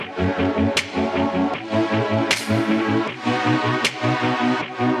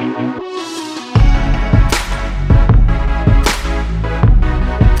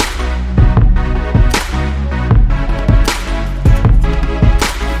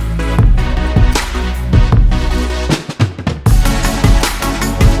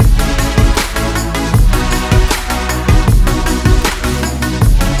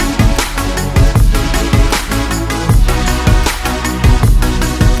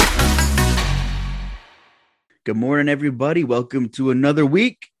Good morning, everybody. Welcome to another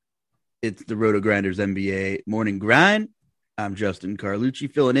week. It's the Roto Grinders NBA Morning Grind. I'm Justin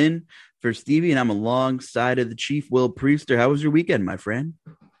Carlucci filling in for Stevie, and I'm alongside of the Chief, Will Priester. How was your weekend, my friend?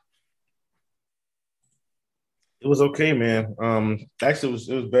 It was okay, man. Actually,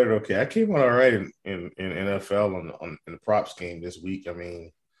 it was better. Okay, I came on all right in NFL in the props game this week. I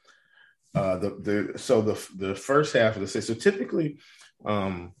mean, the first half of the season. So typically,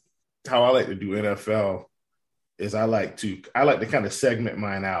 how I like to do NFL is I like to kind of segment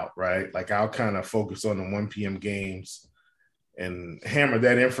mine out, right? Like I'll kind of focus on the 1 p.m. games and hammer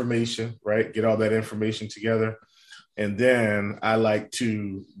that information, right? Get all that information together. And then I like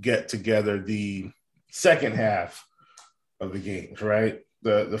to get together the second half of the games, right?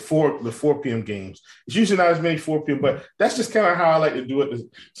 The 4 p.m. games. It's usually not as many 4 p.m., but that's just kind of how I like to do it.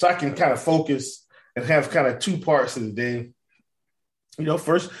 So I can kind of focus and have kind of two parts of the day. You know,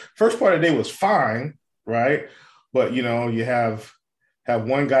 first part of the day was fine, right? But, you know, you have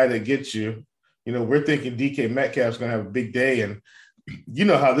one guy that gets you. You know, we're thinking DK Metcalf's going to have a big day. And you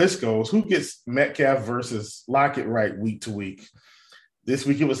know how this goes. Who gets Metcalf versus Lockett right week to week? This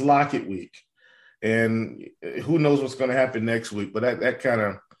week it was Lockett week. And who knows what's going to happen next week. But that kind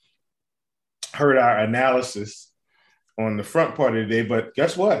of hurt our analysis on the front part of the day. But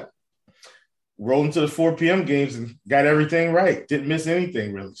guess what? Rolled into the 4 p.m. games and got everything right. Didn't miss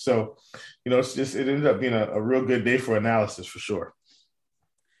anything, really. So, you know, it ended up being a real good day for analysis for sure.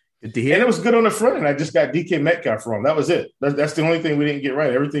 Good to hear. And it was good on the front end. I just got DK Metcalf wrong. That was it. That's the only thing we didn't get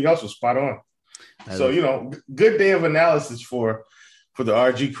right. Everything else was spot on. So, you know, good day of analysis for the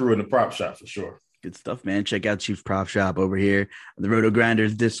RG crew in the prop shop for sure. Good stuff, man. Check out Chief Prop Shop over here on the Roto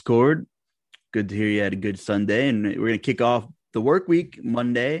Grinders Discord. Good to hear you had a good Sunday. And we're going to kick off the work week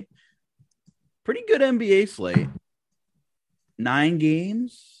Monday. Pretty good NBA slate. 9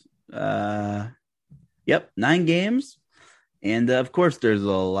 games. 9 games. And, of course, there's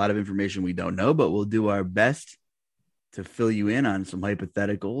a lot of information we don't know, but we'll do our best to fill you in on some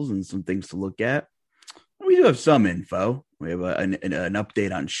hypotheticals and some things to look at. We do have some info. We have an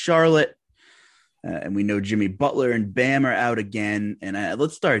update on Charlotte. And we know Jimmy Butler and Bam are out again. And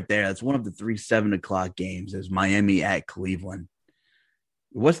let's start there. That's one of the 3 7 o'clock games. Is Miami at Cleveland.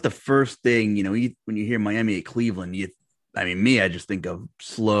 What's the first thing, you know, when you hear Miami at Cleveland? I just think of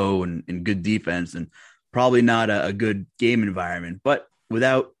slow and good defense and probably not a good game environment. But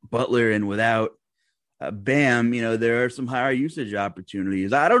without Butler and without Bam, you know, there are some higher usage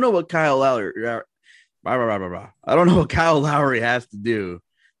opportunities. I don't know what Kyle Lowry has to do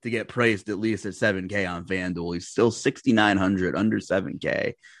to get priced at least at $7K on FanDuel. He's still 6,900 under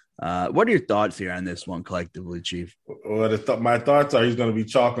 $7K. What are your thoughts here on this one collectively, Chief? Well, my thoughts are he's going to be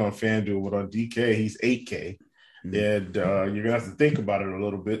chalk on FanDuel, but on DK, he's 8K. Mm-hmm. And you're going to have to think about it a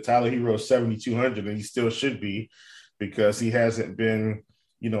little bit. Tyler Hero's 7,200, and he still should be because he hasn't been,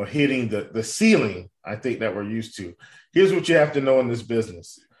 you know, hitting the ceiling, I think, that we're used to. Here's what you have to know in this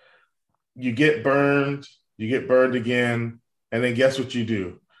business. You get burned again, and then guess what you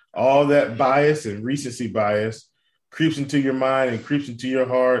do? All that bias and recency bias creeps into your mind and creeps into your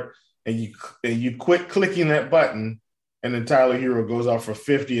heart, and you quit clicking that button, and then Tyler Hero goes off for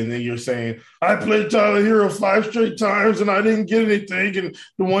 50, and then you're saying, I played Tyler Hero 5 straight times, and I didn't get anything, and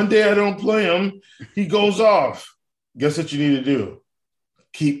the one day I don't play him, he goes off. Guess what you need to do?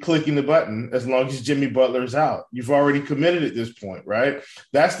 Keep clicking the button as long as Jimmy Butler's out. You've already committed at this point, right?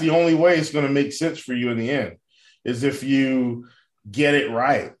 That's the only way it's going to make sense for you in the end, is if you get it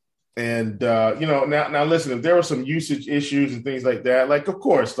right. And, you know, now listen, if there were some usage issues and things like that, like, of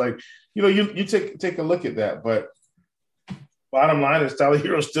course, like, you know, you take a look at that. But bottom line is Tyler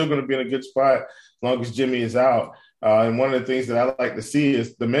Hero's still going to be in a good spot as long as Jimmy is out. And one of the things that I like to see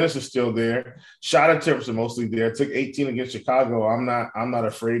is the minutes are still there. Shot attempts are mostly there. Took 18 against Chicago. I'm not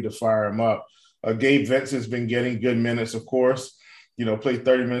afraid to fire him up. Gabe Vincent's been getting good minutes, of course. You know, played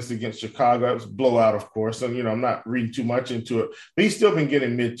 30 minutes against Chicago. It was a blowout, of course. So, you know, I'm not reading too much into it. But he's still been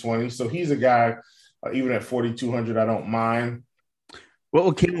getting mid-20s. So he's a guy, even at 4,200, I don't mind.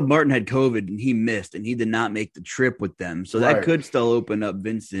 Well, Caleb Martin had COVID and he missed, and he did not make the trip with them. So that could still open up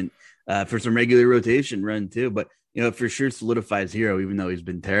Vincent for some regular rotation run too. But For sure solidifies hero, even though he's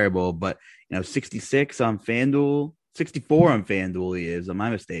been terrible. But 66 on FanDuel, 64 on FanDuel. He is, my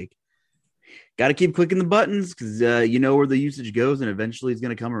mistake. Got to keep clicking the buttons because you know where the usage goes, and eventually it's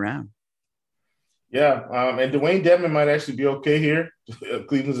going to come around. Yeah, and Dwayne Dedmon might actually be okay here.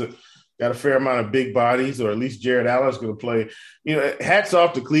 Cleveland's got a fair amount of big bodies, or at least Jared Allen's going to play. Hats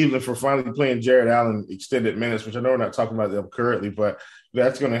off to Cleveland for finally playing Jared Allen extended minutes, which I know we're not talking about them currently, but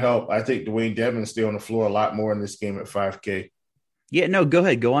that's going to help. I think Dwayne Dedmon stay on the floor a lot more in this game at 5K. Yeah, no, go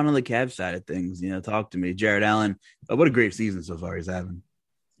ahead. Go on the Cavs side of things. Talk to me. Jared Allen, what a great season so far he's having.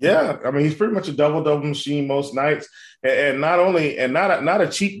 Yeah, I mean, he's pretty much a double-double machine most nights, and not a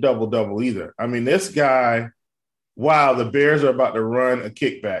cheap double-double either. I mean, this guy, wow, the Bears are about to run a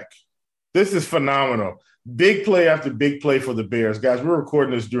kickback. This is phenomenal. Big play after big play for the Bears. Guys, we're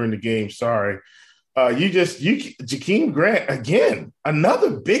recording this during the game. Sorry. Jakeem Grant, again,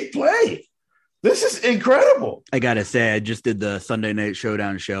 another big play. This is incredible. I got to say, I just did the Sunday Night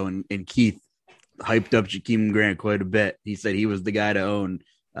Showdown show, and Keith hyped up Jakeem Grant quite a bit. He said he was the guy to own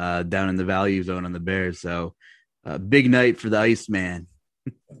down in the value zone on the Bears. So big night for the Iceman.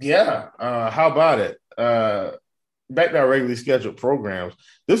 Yeah. How about it? Back to our regularly scheduled programs.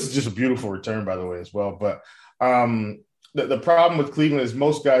 This is just a beautiful return, by the way, as well. But the problem with Cleveland is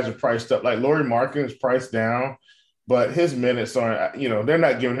most guys are priced up. Like Lauri Markkanen is priced down, but his minutes aren't, they're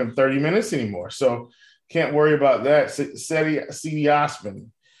not giving him 30 minutes anymore. So can't worry about that. Cedi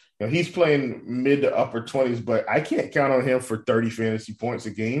Osman, he's playing mid to upper 20s, but I can't count on him for 30 fantasy points a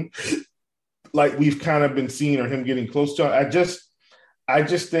game like we've kind of been seeing, or him getting close to. I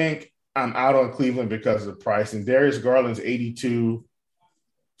just think I'm out on Cleveland because of the pricing. Darius Garland's 82,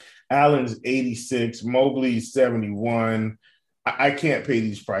 Allen's 86, Mobley's 71. I can't pay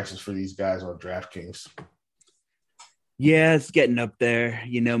these prices for these guys on DraftKings. Yeah, it's getting up there.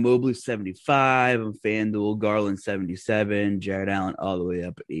 Mobley's 75 on FanDuel, Garland 77, Jared Allen all the way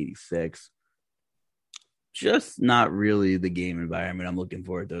up at 86. Just not really the game environment I'm looking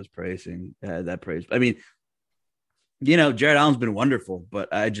for at those pricing. That price. I mean, Jared Allen's been wonderful,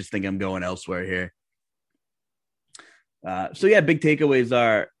 but I just think I'm going elsewhere here. So yeah, big takeaways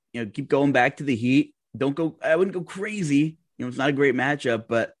are, keep going back to the Heat. I wouldn't go crazy. It's not a great matchup,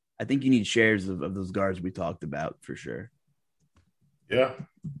 but I think you need shares of those guards we talked about for sure. Yeah.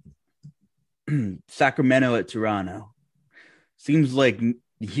 Sacramento at Toronto. Seems like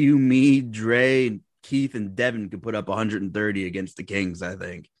you, me, Dre, Keith, and Devin could put up 130 against the Kings, I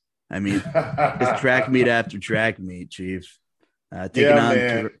think. I mean, it's track meet after track meet, Chief.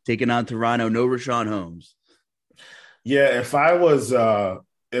 Taking on Toronto, no Rashawn Holmes. Yeah, if I was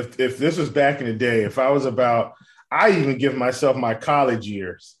if this was back in the day, I even give myself my college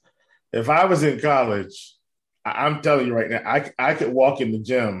years. If I was in college, I'm telling you right now, I could walk in the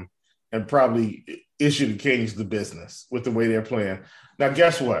gym and probably issue the Kings the business with the way they're playing. Now,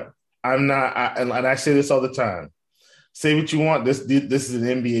 guess what? And I say this all the time. Say what you want. This is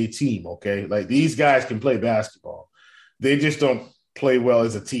an NBA team, okay? Like, these guys can play basketball. They just don't play well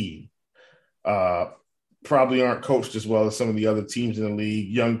as a team. Probably aren't coached as well as some of the other teams in the league.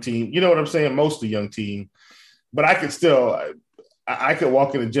 Young team, you know what I'm saying? Most of the young team. But I could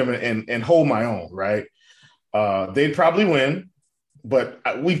walk in the gym and hold my own, right? They'd probably win, but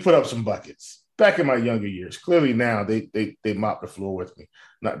we put up some buckets back in my younger years. Clearly now they mop the floor with me.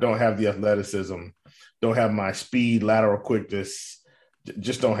 Don't have the athleticism, don't have my speed, lateral quickness,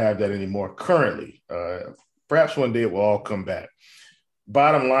 just don't have that anymore currently. Perhaps one day it will all come back.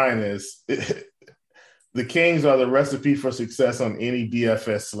 Bottom line is the Kings are the recipe for success on any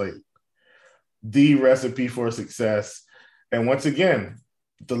DFS slate. The recipe for success. And once again,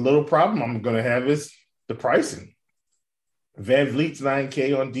 the little problem I'm going to have is the pricing. Van Vliet's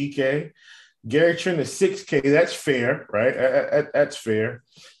 9K on DK. Gary Trent is 6K. That's fair, right? That's fair.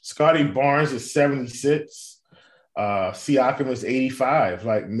 Scotty Barnes is 76. Siakam is 85.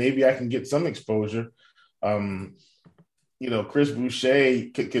 Like, maybe I can get some exposure. Chris Boucher,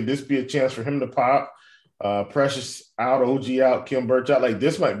 could this be a chance for him to pop? Precious out, OG out, Kim Birch out. Like,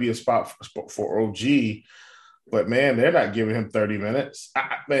 this might be a spot for OG. But, man, they're not giving him 30 minutes.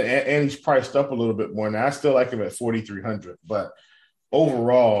 And he's priced up a little bit more. Now, I still like him at 4,300. But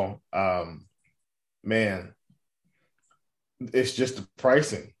overall, man, it's just the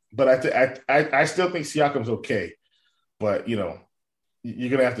pricing. But I still think Siakam's okay. But, you're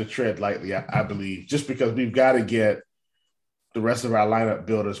going to have to tread lightly, I believe, just because we've got to get the rest of our lineup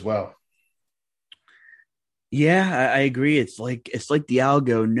built as well. Yeah, I agree. It's like the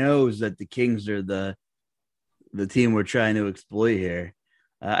algo knows that the Kings are the team we're trying to exploit here.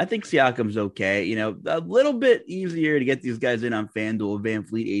 I think Siakam's okay. A little bit easier to get these guys in on FanDuel. Van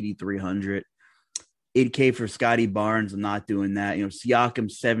Vliet 8,300. 8K for Scotty Barnes. I'm not doing that. Siakam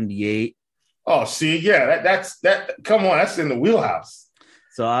 78. Oh, see, yeah, that's that. Come on, that's in the wheelhouse.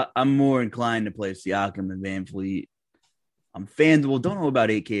 So I'm more inclined to play Siakam and Van Fleet. I'm FanDuel. Don't know about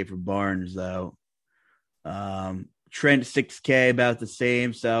 8K for Barnes though. Trent 6K about the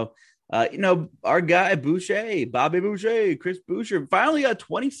same. So our guy Boucher, Bobby Boucher, Chris Boucher finally got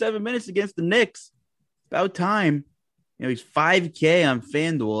 27 minutes against the Knicks. About time. He's 5K on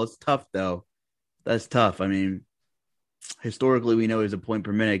FanDuel. It's tough though. That's tough. I mean, historically, we know he's a point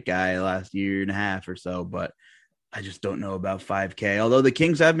per minute guy the last year and a half or so, but I just don't know about 5K. Although the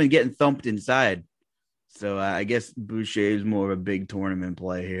Kings have been getting thumped inside. So I guess Boucher is more of a big tournament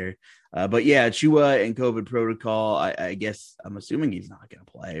play here. But yeah, Chua and COVID protocol, I guess I'm assuming he's not going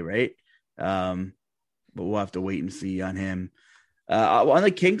to play, right? But we'll have to wait and see on him. On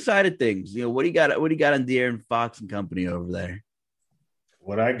the Kings side of things, what do you got? What do you got on De'Aaron Fox and company over there?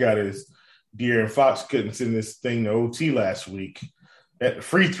 What I got is De'Aaron Fox couldn't send this thing to OT last week at the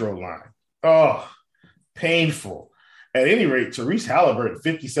free throw line. Oh, painful. At any rate, Tyrese Halliburton,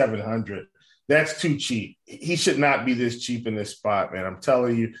 5,700. That's too cheap. He should not be this cheap in this spot, man. I'm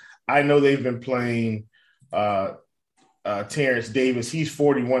telling you. I know they've been playing Terrence Davis. He's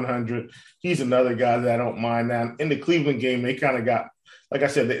 4,100. He's another guy that I don't mind. Now, in the Cleveland game, they kind of got, like I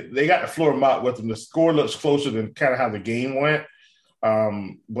said, they got the floor mopped with him. The score looks closer than kind of how the game went.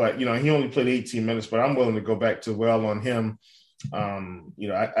 But, he only played 18 minutes, but I'm willing to go back to well on him.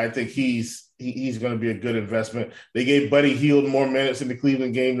 I think he's going to be a good investment. They gave Buddy Hield more minutes in the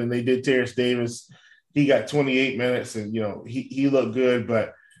Cleveland game than they did Terrence Davis. He got 28 minutes and, he looked good,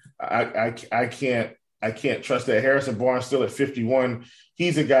 but I can't trust that. Harrison Barnes still at 51.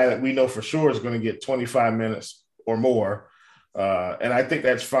 He's a guy that we know for sure is going to get 25 minutes or more. And I think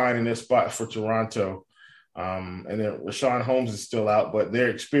that's fine in this spot for Toronto. And then Rashawn Holmes is still out, but they're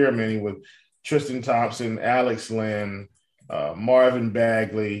experimenting with Tristan Thompson, Alex Lynn, Marvin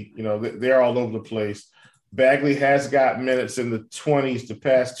Bagley. They're all over the place. Bagley has got minutes in the 20s the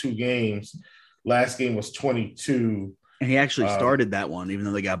past two games. Last game was 22. And he actually started that one, even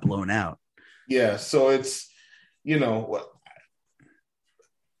though they got blown out. Yeah, so it's,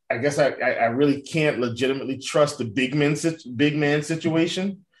 I guess I really can't legitimately trust the big man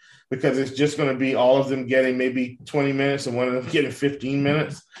situation because it's just going to be all of them getting maybe 20 minutes and one of them getting 15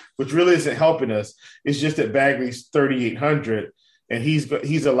 minutes, which really isn't helping us. It's just that Bagley's 3,800 and he's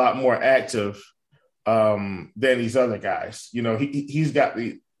a lot more active than these other guys. He's got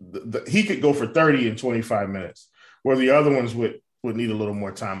he could go for 30 in 25 minutes, where the other ones would need a little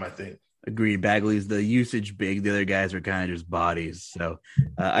more time, I think. Agreed. Bagley's the usage big. The other guys are kind of just bodies. So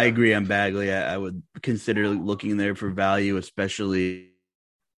I agree on Bagley. I would consider looking there for value, especially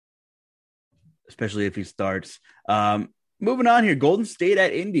if he starts. Moving on here, Golden State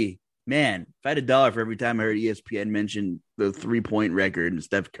at Indy. Man, if I had $1 for every time I heard ESPN mention the 3-point record and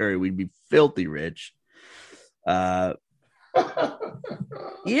Steph Curry, we'd be filthy rich. If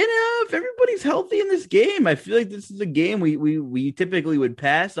everybody's healthy in this game, I feel like this is a game we typically would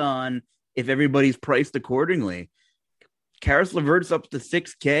pass on if everybody's priced accordingly. Karis LeVert's up to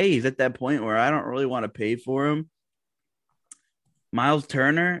 6K. He's at that point where I don't really want to pay for him. Miles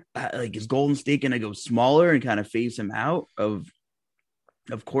Turner, is Golden State going to go smaller and kind of phase him out of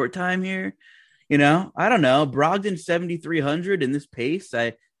court time here? I don't know. Brogdon 7,300 in this pace.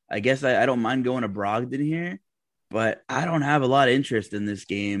 I guess I don't mind going to Brogdon here. But I don't have a lot of interest in this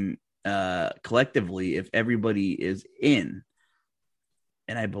game collectively if everybody is in.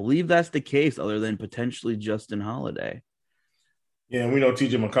 And I believe that's the case other than potentially Justin Holiday. Yeah, we know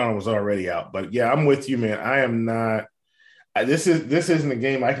TJ McConnell was already out. But, yeah, I'm with you, man. I am not – this isn't a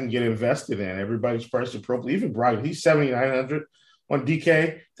game I can get invested in. Everybody's priced appropriately. Even Brogdon, he's 7,900 on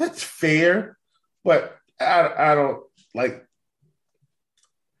DK. That's fair. But I don't –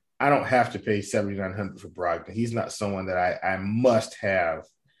 I don't have to pay 7,900 for Brogdon. He's not someone that I must have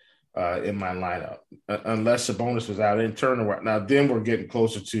in my lineup unless Sabonis was out in Turner. Now, then we're getting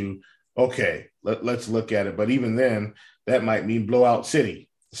closer to, okay, let's look at it. But even then, that might mean blowout city.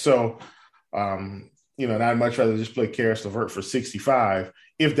 So, I'd much rather just play Karis LeVert for 65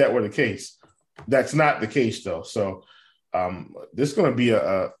 if that were the case. That's not the case, though. So this is going to be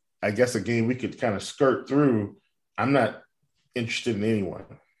I guess, a game we could kind of skirt through. I'm not interested in anyone.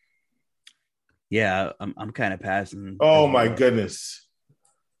 Yeah, I'm kind of passing. Oh, my goodness.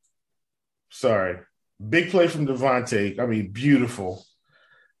 Sorry. Big play from Devontae. I mean, beautiful.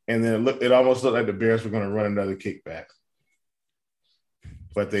 And then it almost looked like the Bears were going to run another kickback.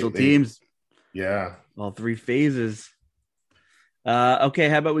 But they teams. Yeah. All three phases. Okay,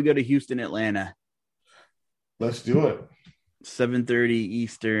 how about we go to Houston, Atlanta? Let's do it. 7:30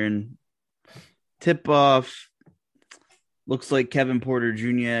 Eastern. Tip off. Looks like Kevin Porter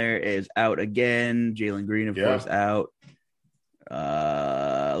Jr. is out again. Jalen Green, of course, out.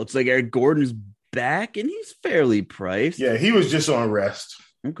 Looks like Eric Gordon's back, and he's fairly priced. Yeah, he was just on rest.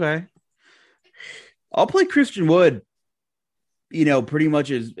 Okay. I'll play Christian Wood, pretty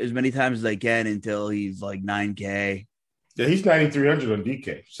much as many times as I can until he's like 9K. Yeah, he's 9,300 on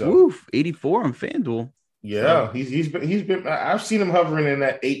DK. So Oof, 84 on FanDuel. Yeah, so. he's been. I've seen him hovering in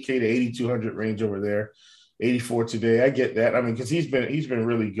that 8K to 8,200 range over there. 84 today. I get that. I mean, because he's been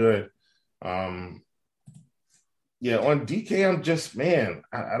really good. Yeah, on DK, I'm just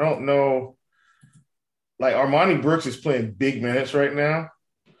I don't know. Like Armani Brooks is playing big minutes right now.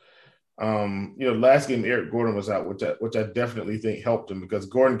 Last game Eric Gordon was out, which I definitely think helped him because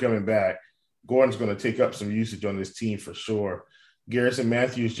Gordon coming back, Gordon's going to take up some usage on this team for sure. Garrison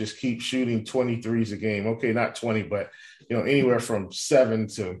Matthews just keeps shooting 23s a game. Okay, not 20, but anywhere from 7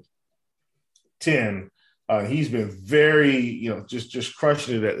 to 10. He's been very, just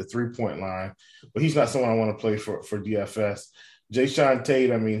crushing it at the 3-point line. But he's not someone I want to play for DFS. Jayshawn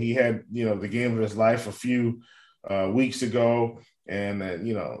Tate, I mean, he had, the game of his life a few weeks ago. And,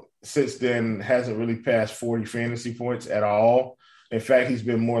 since then hasn't really passed 40 fantasy points at all. In fact, he's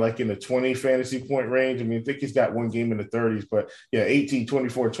been more like in the 20 fantasy point range. I mean, I think he's got one game in the 30s, but yeah, 18,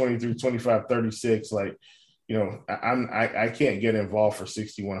 24, 23, 25, 36. Like, I can't get involved for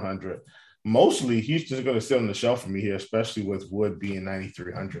 6,100. Mostly Houston's going to sit on the shelf for me here, especially with Wood being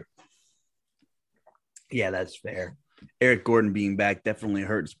 9,300. Yeah, that's fair. Eric Gordon being back definitely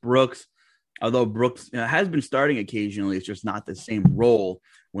hurts Brooks. Although Brooks has been starting occasionally, it's just not the same role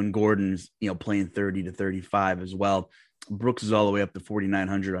when Gordon's, playing 30 to 35 as well. Brooks is all the way up to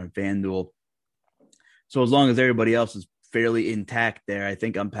 4,900 on FanDuel. So as long as everybody else is fairly intact there, I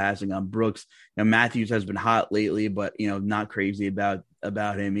think I'm passing on Brooks. Matthews has been hot lately, but, not crazy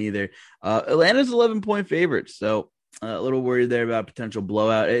about him either. Atlanta's 11-point favorites, so a little worried there about potential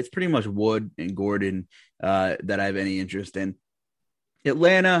blowout. It's pretty much Wood and Gordon that I have any interest in.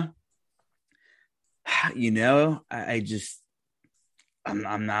 Atlanta,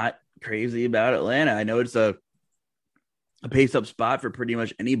 I'm not crazy about Atlanta. I know it's a pace up spot for pretty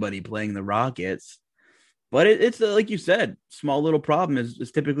much anybody playing the Rockets, but it's like you said, small little problem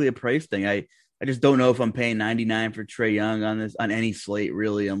is typically a price thing. I just don't know if I'm paying 99 for Trae Young on any slate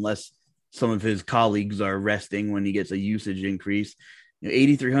really, unless some of his colleagues are resting when he gets a usage increase.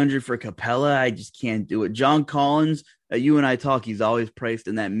 8,300 for Capella, I just can't do it. John Collins, you and I talk, he's always priced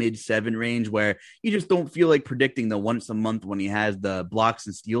in that mid-7 range where you just don't feel like predicting the once a month when he has the blocks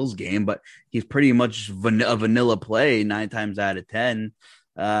and steals game, but he's pretty much a vanilla play 9 times out of 10.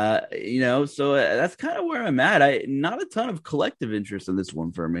 So that's kind of where I'm at. Not a ton of collective interest in this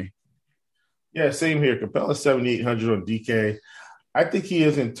one for me. Yeah, same here. Capella 7,800 on DK. I think he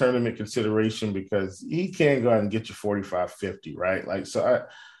is in tournament consideration because he can go out and get you 45, 50, right? Like, so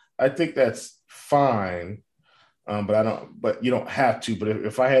I think that's fine. But you don't have to. But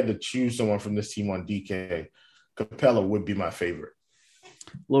if I had to choose someone from this team on DK, Capella would be my favorite.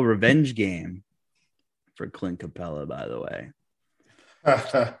 A little revenge game for Clint Capella, by the way.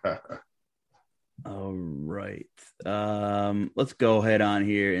 All right. Let's go ahead on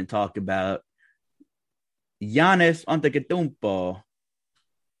here and talk about Giannis Antetokounmpo.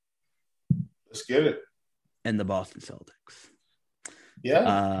 Let's get it. And the Boston Celtics.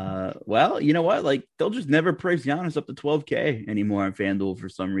 Yeah. Well, you know what? Like, they'll just never price Giannis up to 12K anymore on FanDuel for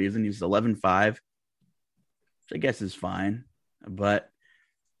some reason. He's 11.5, which I guess is fine. But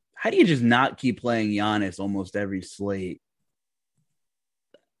how do you just not keep playing Giannis almost every slate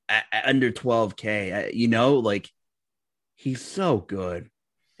under 12K? Like, he's so good.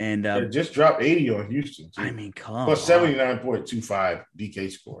 And just dropped 80 on Houston, too. I mean, come plus 79.25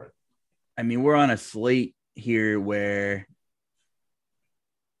 DK scored. I mean, we're on a slate here where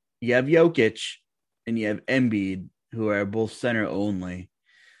you have Jokic and you have Embiid, who are both center only.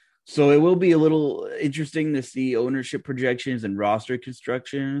 So it will be a little interesting to see ownership projections and roster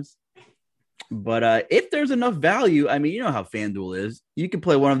constructions. But if there's enough value, I mean, you know how FanDuel is. You can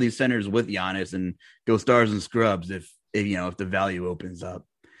play one of these centers with Giannis and go stars and scrubs if the value opens up.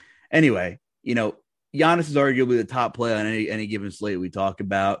 Anyway, Giannis is arguably the top play on any given slate we talk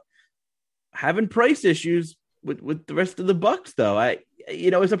about. Having price issues with the rest of the Bucks, though,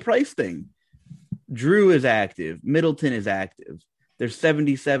 it's a price thing. Drew is active. Middleton is active. They're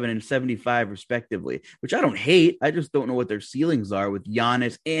 77 and 75 respectively, which I don't hate. I just don't know what their ceilings are with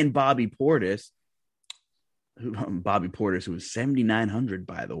Giannis and Bobby Portis. Bobby Portis, who was 7,900,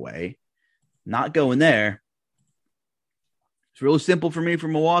 by the way. Not going there. It's real simple for me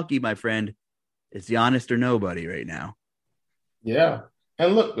from Milwaukee, my friend. It's Giannis or nobody right now. Yeah.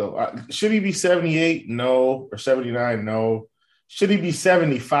 And look, though, should he be 78? No. Or 79? No. Should he be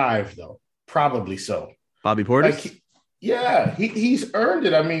 75, though? Probably so. Bobby Like, Portis? he's earned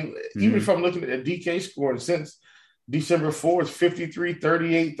it. I mean, even Mm-hmm. if I'm looking at DK scoring since December 4th, 53,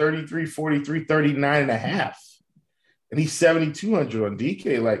 38, 33, 43, 39 and a half. And he's 7,200 on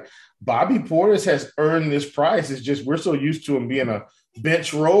DK. Like, Bobby Portis has earned this price. It's just we're so used to him being a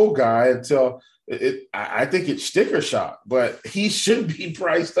bench role guy until I think it's sticker shock, but he should be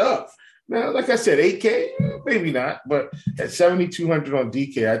priced up. Now, like I said, 8K, maybe not, but at 7,200 on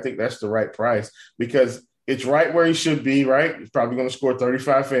DK, I think that's the right price because it's right where he should be, right? He's probably going to score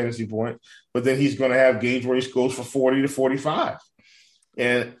 35 fantasy points, but then he's going to have games where he scores for 40 to 45.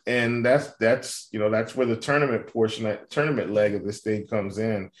 And that's that's where the tournament portion, that tournament leg of this thing comes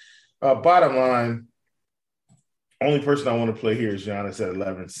in. Bottom line, only person I want to play here is Giannis at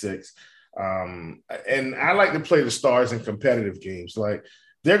 11-6. And I like to play the stars in competitive games. Like,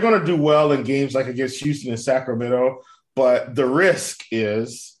 they're going to do well in games like against Houston and Sacramento, but the risk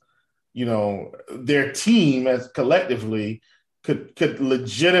is, their team as collectively could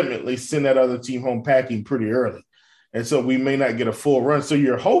legitimately send that other team home packing pretty early. And so we may not get a full run. So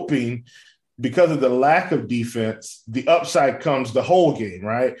you're hoping, because of the lack of defense, the upside comes the whole game,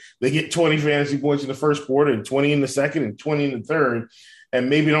 right? They get 20 fantasy points in the first quarter and 20 in the second and 20 in the third, and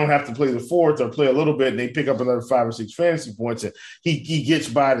maybe don't have to play the fourth or play a little bit, and they pick up another 5 or 6 fantasy points, and he gets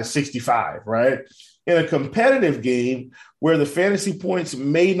by to 65, right? In a competitive game where the fantasy points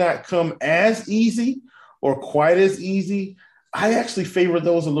may not come as easy or quite as easy, I actually favor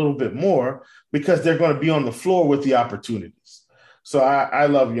those a little bit more because they're going to be on the floor with the opportunities. So I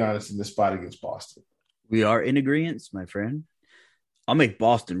love Giannis in this spot against Boston. We are in agreement, my friend. I'll make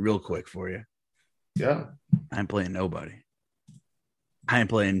Boston real quick for you. Yeah. I ain't playing nobody.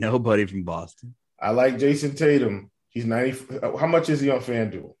 From Boston. I like Jason Tatum. He's 90. How much is he on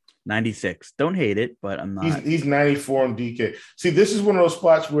FanDuel? 96. Don't hate it, but I'm not. He's 94 on DK. See, this is one of those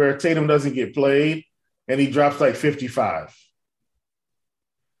spots where Tatum doesn't get played and he drops like 55.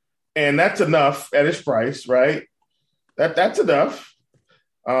 And that's enough at his price, right? That's enough.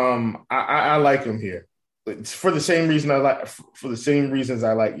 I like him here. It's for the same reasons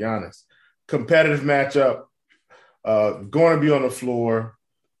I like Giannis. Competitive matchup, going to be on the floor.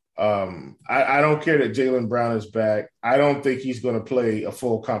 I don't care that Jaylen Brown is back. I don't think he's going to play a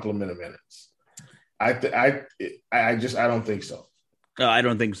full complement of minutes. I don't think so. I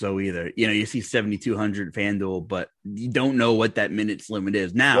don't think so either. You see 7,200 FanDuel, but you don't know what that minutes limit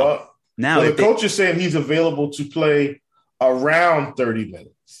is. Now the coach is saying he's available to play around 30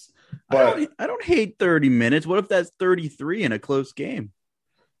 minutes. But I don't hate 30 minutes. What if that's 33 in a close game?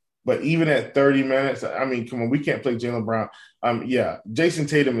 But even at 30 minutes, I mean, come on, we can't play Jaylen Brown. Jason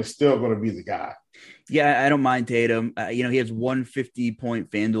Tatum is still going to be the guy. Yeah, I don't mind Tatum. He has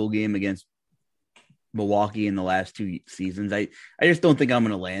 150-point FanDuel game against Milwaukee in the last 2 seasons. I just don't think I'm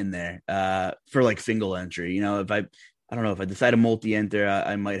going to land there for like single entry. If I don't know if I decide a multi-enter,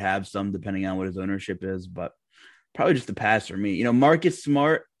 I might have some depending on what his ownership is, but probably just a pass for me. Marcus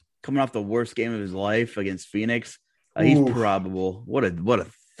Smart coming off the worst game of his life against Phoenix. He's probable. What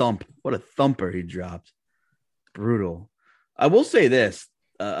a thumper he dropped. Brutal. I will say this,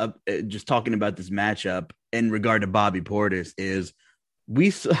 just talking about this matchup in regard to Bobby Portis is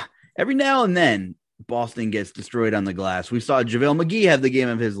every now and then Boston gets destroyed on the glass. We saw JaVale McGee have the game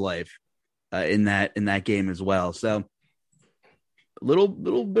of his life in that game as well. So a little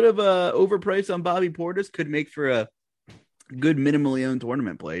bit of a overprice on Bobby Portis could make for a good minimally owned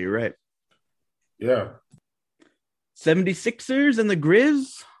tournament play. You're right. Yeah. 76ers and the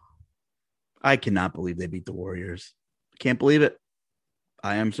Grizz. I cannot believe they beat the Warriors. Can't believe it.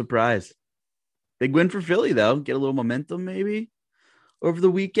 I am surprised. Big win for Philly, though. Get a little momentum maybe over the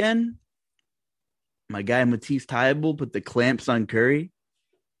weekend. My guy Matisse Thybulle put the clamps on Curry,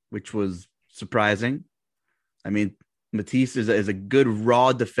 which was surprising. I mean, Matisse is a good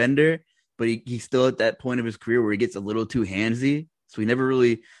raw defender, but he's still at that point of his career where he gets a little too handsy. So he never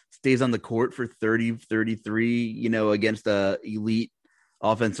really stays on the court for 30, 33, against a elite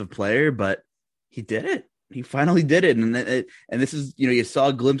offensive player, but he did it. He finally did it. And this is, you saw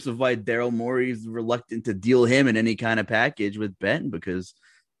a glimpse of why Daryl Morey's reluctant to deal him in any kind of package with Ben, because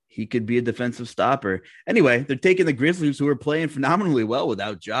he could be a defensive stopper. Anyway, they're taking the Grizzlies, who are playing phenomenally well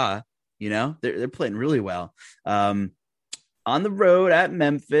without Ja. They're playing really well. On the road at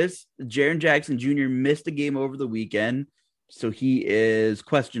Memphis, Jaren Jackson Jr. missed a game over the weekend, so he is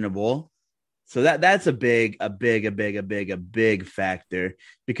questionable. So that's a big factor,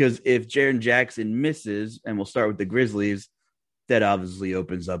 because if Jaren Jackson misses, and we'll start with the Grizzlies, that obviously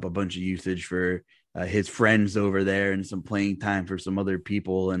opens up a bunch of usage for his friends over there and some playing time for some other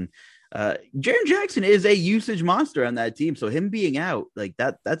people. And Jaren Jackson is a usage monster on that team. So him being out like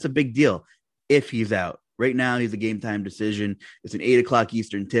that's a big deal if he's out. Right now, he's a game time decision. It's an 8:00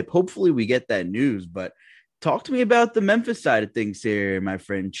 Eastern tip. Hopefully we get that news, but talk to me about the Memphis side of things here, my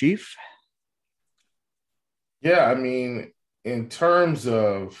friend Chief. Yeah, I mean, in terms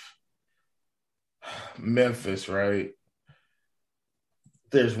of Memphis, right?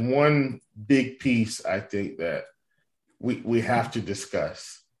 There's one big piece I think that we have to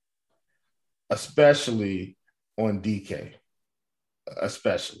discuss, especially on DK,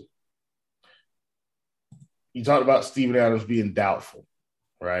 especially. You talked about Steven Adams being doubtful,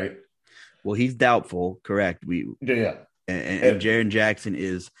 right? Well, he's doubtful, correct. Yeah. And Jaren Jackson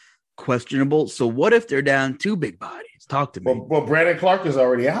is questionable. So what if they're down two big bodies? Talk to me. Well, Brandon Clark is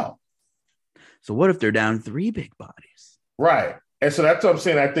already out. So what if they're down three big bodies? Right. And so that's what I'm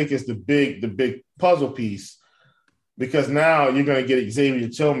saying. I think it's the big puzzle piece, because now you're going to get Xavier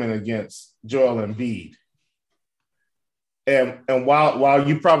Tillman against Joel Embiid. And while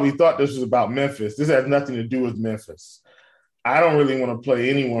you probably thought this was about Memphis, this has nothing to do with Memphis. I don't really want to play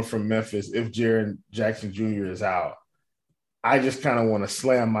anyone from Memphis if Jaren Jackson Jr. is out. I just kind of want to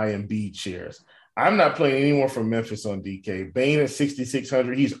slam my Embiid shares. I'm not playing anyone from Memphis on DK. Bane at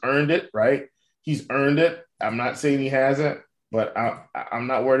 6,600. He's earned it, right? He's earned it. I'm not saying he hasn't, but I'm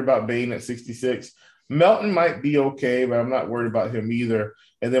not worried about Bane at 66. Melton might be okay, but I'm not worried about him either.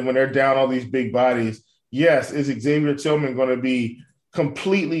 And then when they're down all these big bodies, yes, is Xavier Tillman going to be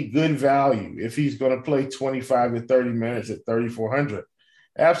completely good value if he's going to play 25 to 30 minutes at 3,400?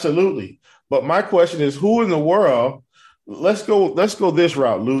 Absolutely. But my question is, who in the world? Let's go this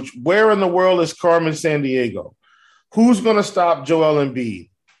route, Luch. Where in the world is Carmen Sandiego? Who's going to stop Joel Embiid?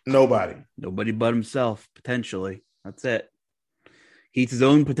 Nobody. Nobody but himself, potentially. That's it. He's his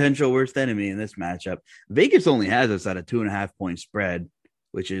own potential worst enemy in this matchup. Vegas only has us at a 2.5 point spread,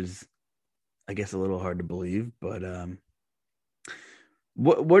 which is, I guess, a little hard to believe. But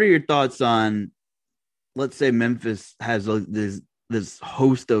what are your thoughts on, let's say Memphis has this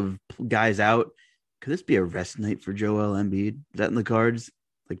host of guys out. Could this be a rest night for Joel Embiid? Is that in the cards?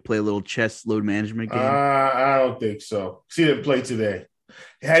 Like play a little chess load management game? I don't think so. See him play today.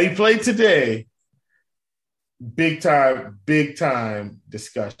 Had he played today, big time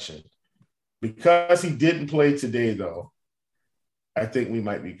discussion. Because he didn't play today, though, I think we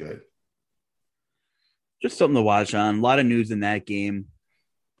might be good. Just something to watch on. A lot of news in that game.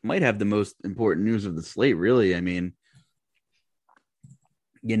 Might have the most important news of the slate, really. I mean,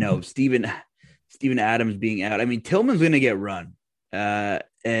 Steven Adams being out. I mean, Tillman's going to get run.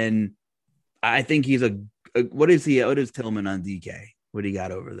 And I think he's what is he? What is Tillman on DK? What do you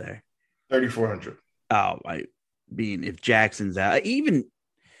got over there? 3,400. Oh, I mean, if Jackson's out, even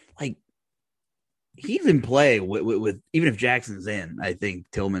like he's in play with even if Jackson's in, I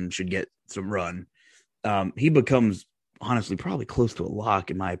think Tillman should get some run. He becomes honestly probably close to a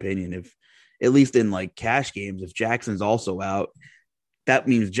lock in my opinion. If at least in like cash games, if Jackson's also out, that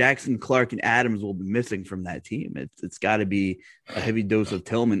means Jackson, Clark, and Adams will be missing from that team. It's got to be a heavy dose of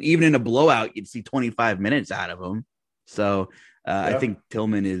Tillman. Even in a blowout, you'd see 25 minutes out of him. So I think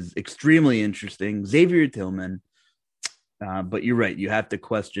Tillman is extremely interesting. Xavier Tillman. But you're right. You have to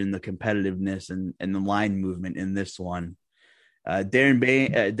question the competitiveness and the line movement in this one. Desmond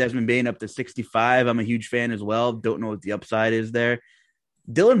Bane up to 65. I'm a huge fan as well. Don't know what the upside is there.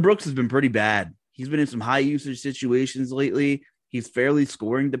 Dillon Brooks has been pretty bad. He's been in some high usage situations lately. He's fairly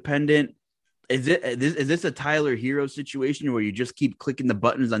scoring dependent. Is this a Tyler Hero situation where you just keep clicking the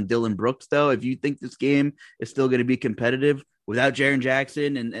buttons on Dillon Brooks, though? If you think this game is still going to be competitive without Jaren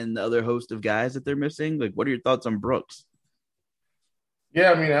Jackson and the other host of guys that they're missing, like, what are your thoughts on Brooks?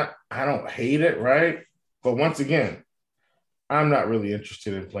 Yeah, I mean, I don't hate it, right? But once again, I'm not really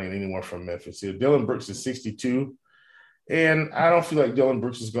interested in playing anyone from Memphis here. Dillon Brooks is 62, and I don't feel like Dillon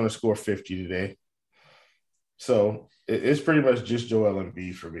Brooks is going to score 50 today. So it's pretty much just Joel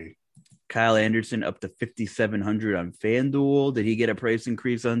Embiid for me. Kyle Anderson up to 5,700 on FanDuel. Did he get a price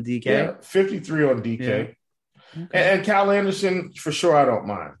increase on DK? Yeah, 53 on DK. Yeah. Okay. And Kyle Anderson, for sure, I don't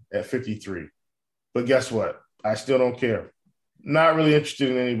mind at 53. But guess what? I still don't care. Not really interested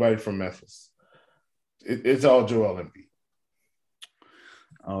in anybody from Memphis. It's all Joel Embiid.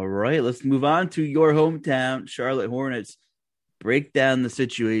 All right, let's move on to your hometown, Charlotte Hornets. Break down the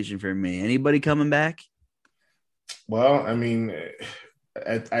situation for me. Anybody coming back? Well, I mean,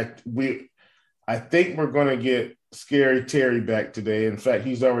 I think we're going to get Scary Terry back today. In fact,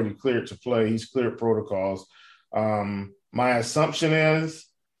 he's already cleared to play. He's cleared protocols. My assumption is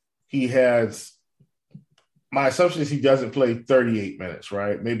he has my assumption is he doesn't play 38 minutes,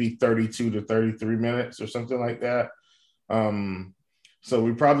 right? Maybe 32 to 33 minutes or something like that. So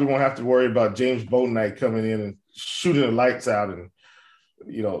we probably won't have to worry about James Bouknight coming in and shooting the lights out and,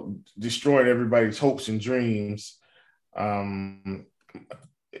 destroying everybody's hopes and dreams.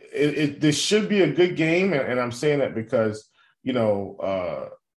 This should be a good game. And I'm saying that because, Luka's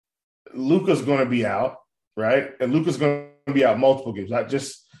going to be out, right? And Luka's going to be out multiple games, not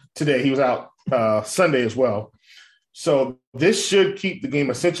just today. He was out Sunday as well. So this should keep the game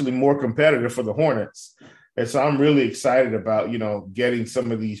essentially more competitive for the Hornets. And so I'm really excited about, getting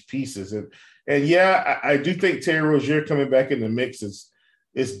some of these pieces. And yeah, I do think Terry Rozier coming back in the mix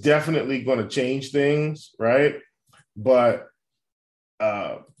is definitely going to change things, right? But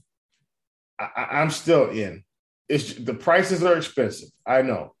I'm still in. The prices are expensive, I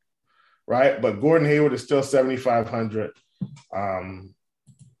know, right? But Gordon Hayward is still $7,500.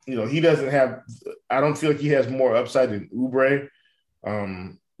 He doesn't have. I don't feel like he has more upside than Oubre,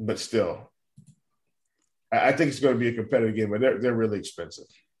 but still, I think it's going to be a competitive game. But they're really expensive.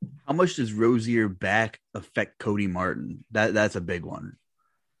 How much does Rozier back affect Cody Martin? That's a big one.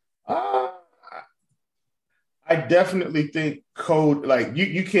 I definitely think Cody, like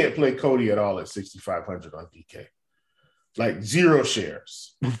you can't play Cody at all at 6,500 on DK. Like 0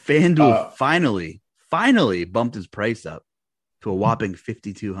 shares. FanDuel finally bumped his price up to a whopping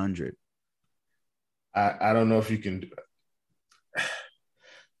 5,200. I don't know if you can.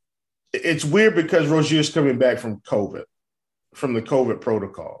 It's weird because Rozier's coming back from the COVID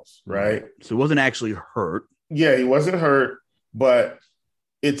protocols, right? So he wasn't actually hurt. Yeah, he wasn't hurt, but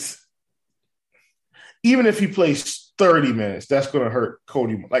even if he plays 30 minutes, that's going to hurt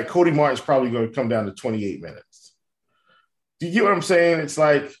Cody. Like Cody Martin's probably going to come down to 28 minutes. Do you get what I'm saying? It's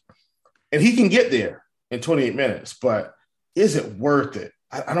like, and he can get there in 28 minutes, but is it worth it?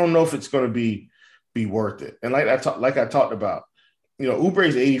 I don't know if it's going to be worth it. And like I talked about, Oubre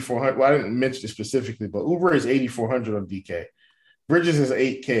is 8,400. Well, I didn't mention it specifically, but Oubre is 8,400 on DK. Bridges is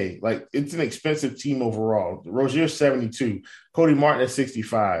 8K. Like, it's an expensive team overall. Rozier's 72. Cody Martin is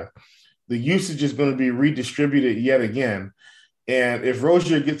 65. The usage is going to be redistributed yet again. And if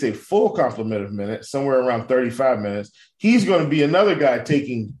Rozier gets a full complement of minutes, somewhere around 35 minutes, he's going to be another guy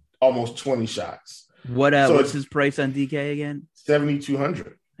taking almost 20 shots. What's his price on DK again?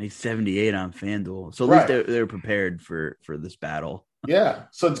 7,200. He's 78 on FanDuel. So at least they're prepared for this battle. Yeah.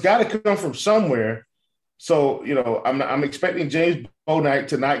 So it's got to come from somewhere. So, I'm expecting James Bouknight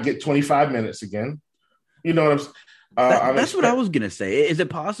to not get 25 minutes again. You know what I'm saying? That's what I was going to say. Is it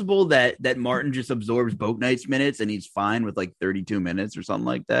possible that Martin just absorbs Bouknight's minutes and he's fine with like 32 minutes or something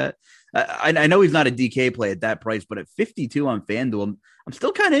like that? I know he's not a DK play at that price, but at 52 on FanDuel, I'm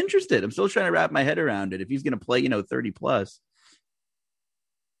still kind of interested. I'm still trying to wrap my head around it. If he's going to play, 30 plus.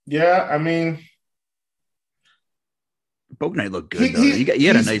 Yeah, I mean, Bouknight looked good, though. You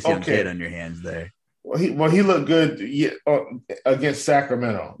had a nice young kid on your hands there. Well, he looked good against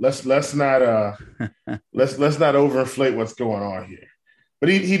Sacramento. Let's not overinflate what's going on here. But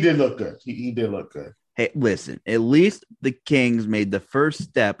he did look good. He did look good. Hey, listen, at least the Kings made the first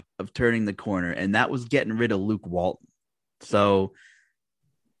step of turning the corner, and that was getting rid of Luke Walton. So,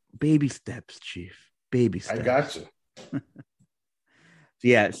 baby steps, Chief. Baby steps. I got you.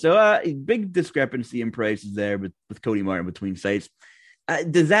 So big discrepancy in prices there with Cody Martin between sites.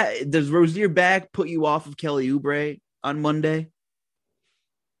 Does Rozier back put you off of Kelly Oubre on Monday?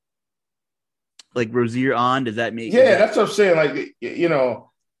 Like Rozier on, does that make? Yeah, that's what I'm saying. Like, it's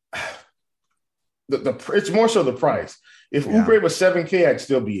more so the price. If Oubre was 7K, I'd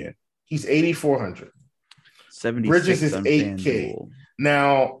still be in. He's 8,400. Bridges is 8K.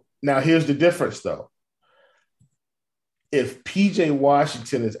 Now here's the difference though. If PJ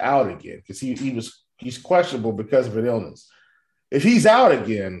Washington is out again, because he's questionable because of an illness. If he's out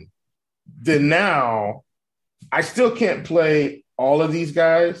again, then now I still can't play all of these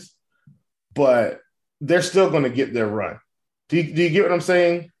guys, but they're still going to get their run. Do you get what I'm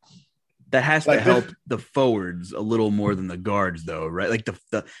saying? That has to help the forwards a little more than the guards, though, right? Like the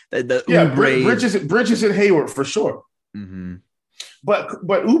Bridges and Hayward for sure. Mm-hmm. But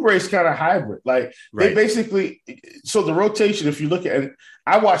Oubre's kind of hybrid. Like they basically, so the rotation, if you look at it,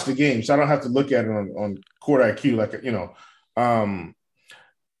 I watch the game, so I don't have to look at it on Court IQ.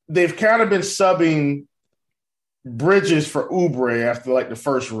 They've kind of been subbing Bridges for Oubre after like the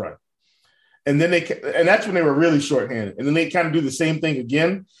first run. And then that's when they were really shorthanded. And then they kind of do the same thing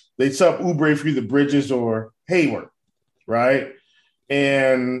again. They sub Oubre for either Bridges or Hayward, right?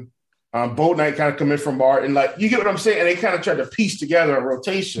 And Bouknight kind of come in from Martin. Like, you get what I'm saying? And they kind of tried to piece together a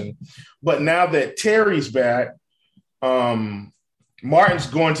rotation. But now that Terry's back, Martin's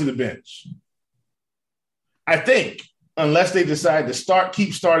going to the bench. I think, unless they decide to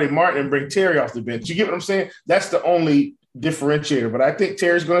keep starting Martin and bring Terry off the bench. You get what I'm saying? That's the only differentiator. But I think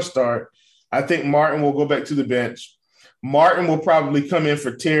Terry's going to start. I think Martin will go back to the bench. Martin will probably come in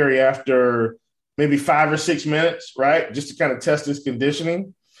for Terry after maybe 5 or 6 minutes, right? Just to kind of test his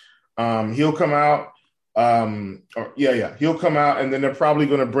conditioning. He'll come out. He'll come out, and then they're probably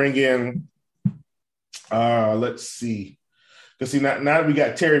going to bring in, let's see. Because now that we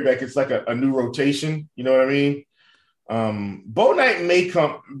got Terry back, it's like a new rotation. You know what I mean? Bo Knight may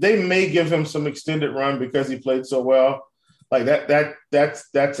come. They may give him some extended run because he played so well. Like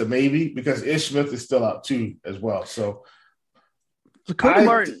that's a maybe, because Ish Smith is still out too as well. So Kobe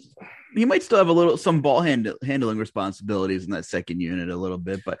Martin, he might still have some ball handling responsibilities in that second unit a little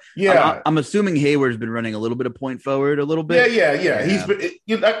bit, but yeah, I'm assuming Hayward's been running a little bit of point forward a little bit. Yeah. He's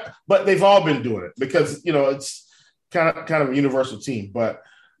been, but they've all been doing it because it's kind of a universal team. But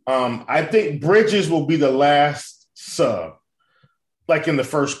I think Bridges will be the last sub, like in the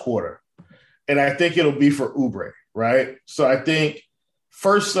first quarter, and I think it'll be for Oubre, right? So I think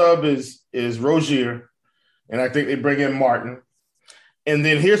first sub is Rozier, and I think they bring in Martin. And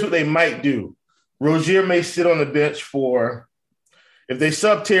then here's what they might do. Rozier may sit on the bench if they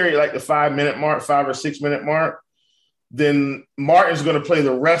sub Terry like the 5 or 6 minute mark, then Martin's going to play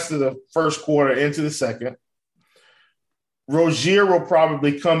the rest of the first quarter into the second. Rozier will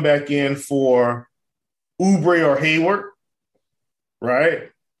probably come back in for Oubre or Hayward,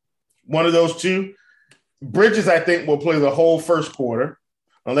 right? One of those two. Bridges, I think, will play the whole first quarter,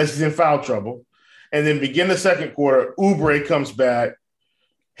 unless he's in foul trouble. And then begin the second quarter, Oubre comes back.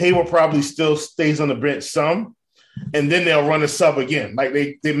 Hayward probably still stays on the bench some, and then they'll run a sub again. Like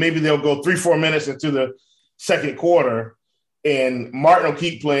maybe they'll go 3-4 minutes into the second quarter, and Martin will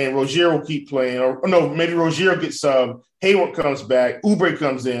keep playing, Rozier will keep playing, or no, maybe Rozier gets sub, Hayward comes back, Oubre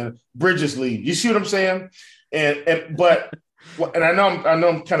comes in, Bridges leave. You see what I'm saying? And I know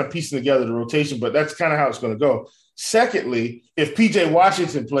I'm kind of piecing together the rotation, but that's kind of how it's going to go. Secondly, if PJ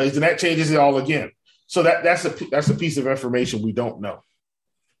Washington plays, then that changes it all again. So that's a piece of information we don't know.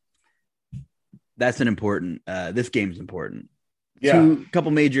 That's an important. This game's important. Yeah, Couple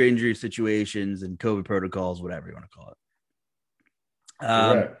major injury situations and COVID protocols, whatever you want to call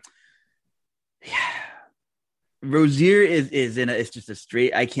it. Yeah, Rozier is in. It's just a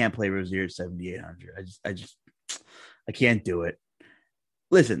straight. I can't play Rozier at 7,800. I can't do it.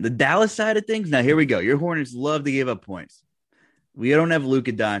 Listen, the Dallas side of things. Now here we go. Your Hornets love to give up points. We don't have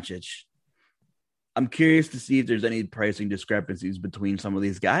Luka Doncic. I'm curious to see if there's any pricing discrepancies between some of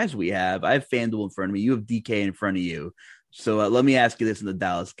these guys we have. I have FanDuel in front of me. You have DK in front of you. So let me ask you this on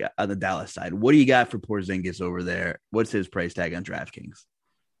the Dallas side. What do you got for Porzingis over there? What's his price tag on DraftKings?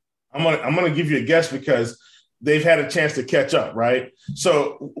 I'm gonna give you a guess because they've had a chance to catch up, right?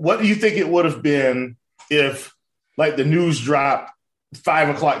 So what do you think it would have been if, like, the news dropped 5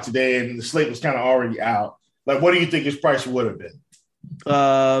 o'clock today and the slate was kind of already out? Like, what do you think his price would have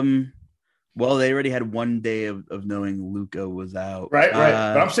been? Well, they already had 1 day of knowing Luka was out. Right.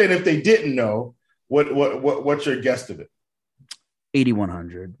 But I'm saying if they didn't know, what's your guess of it?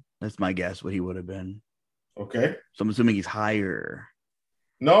 8,100. That's my guess what he would have been. Okay. So I'm assuming he's higher.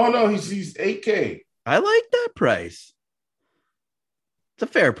 No, he's 8K. I like that price. It's a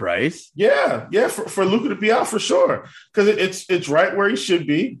fair price. Yeah, for Luka to be out for sure, because it's right where he should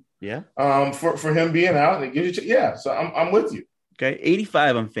be. Yeah. For him being out, and it gives you So I'm with you. Okay,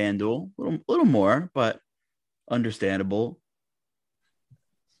 85 on FanDuel, a little more, but understandable.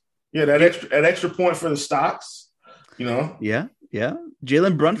 Yeah, that extra point for the stocks, Yeah.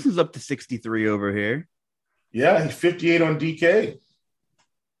 Jalen Brunson's up to 63 over here. Yeah, he's 58 on DK.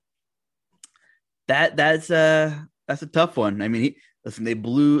 that's a tough one. I mean, they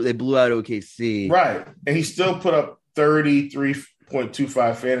blew out OKC, right, and he still put up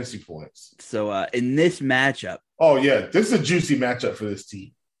 33.25 fantasy points. So in this matchup. Oh, yeah. This is a juicy matchup for this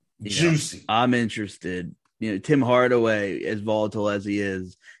team. Juicy. I'm interested. Tim Hardaway, as volatile as he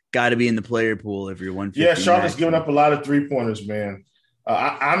is, got to be in the player pool if you're 150. Yeah, Charlotte's giving up a lot of three-pointers, man.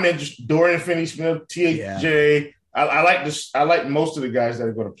 I'm interested. Dorian Finney-Smith, THJ. Yeah. I like most of the guys that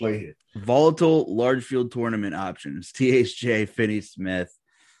are going to play here. Volatile large field tournament options. THJ, Finney-Smith.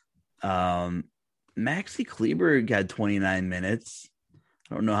 Maxi Kleber got 29 minutes.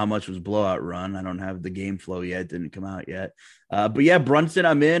 I don't know how much was blowout run. I don't have the game flow yet. Didn't come out yet. But yeah, Brunson,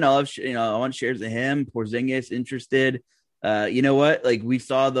 I'm in. I want shares of him. Porzingis, interested. You know what? Like, we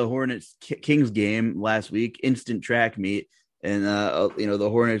saw the Hornets Kings game last week, instant track meet. And, the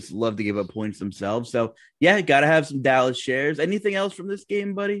Hornets love to give up points themselves. So, yeah, got to have some Dallas shares. Anything else from this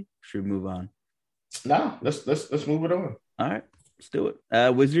game, buddy? Should we move on? No, let's move it on. All right, let's do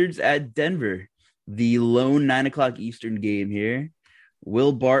it. Wizards at Denver. the lone 9 o'clock Eastern game here.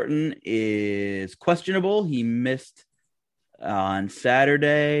 Will Barton is questionable. He missed on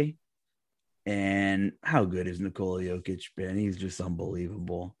Saturday. And how good has Nikola Jokic been? He's just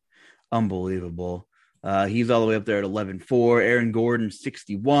unbelievable. Unbelievable. He's all the way up there at 11-4. Aaron Gordon,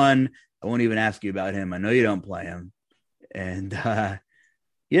 61. I won't even ask you about him. I know you don't play him. And,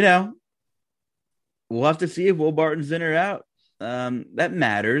 we'll have to see if Will Barton's in or out. That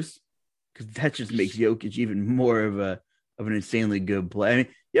matters because that just makes Jokic even more of an insanely good play. I mean,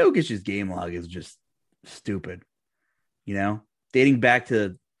 Jokic's game log is just stupid, dating back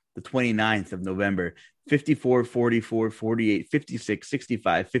to the 29th of November, 54, 44, 48, 56,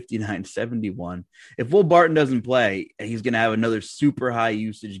 65, 59, 71. If Will Barton doesn't play, he's going to have another super high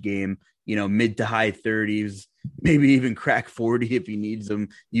usage game, mid to high 30s, maybe even crack 40 if he needs them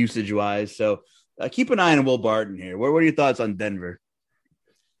usage wise. So keep an eye on Will Barton here. What are your thoughts on Denver?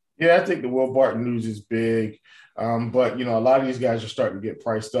 Yeah, I think the Will Barton news is big. But, a lot of these guys are starting to get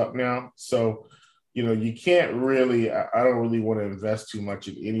priced up now. So, you can't really – I don't really want to invest too much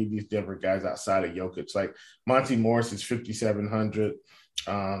in any of these Denver guys outside of Jokic. Like Monty Morris is 5,700.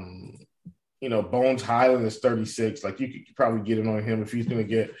 Bones Highland is 36. Like you could probably get it on him if he's going to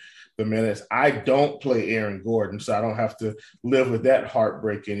get the minutes. I don't play Aaron Gordon, so I don't have to live with that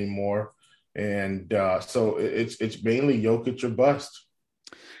heartbreak anymore. And so it's mainly Jokic or bust.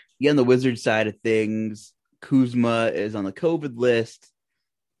 Yeah, on the Wizards side of things, Kuzma is on the COVID list.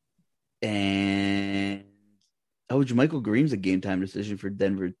 And JaMychal Green's a game time decision for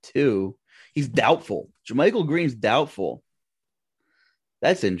Denver too. He's doubtful. JaMychal Green's doubtful.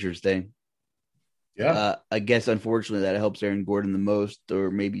 That's interesting. Yeah. I guess unfortunately that helps Aaron Gordon the most, or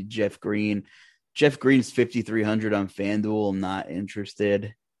maybe Jeff Green. Jeff Green's 5,300 on FanDuel. I'm not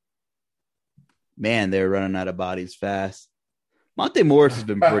interested. Man, they're running out of bodies fast. Monte Morris has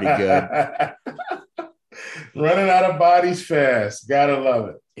been pretty good. Running out of bodies fast. Gotta love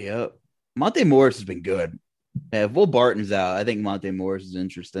it. Yep. Monte Morris has been good. If Will Barton's out, I think Monte Morris is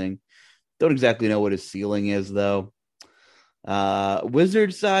interesting. Don't exactly know what his ceiling is, though.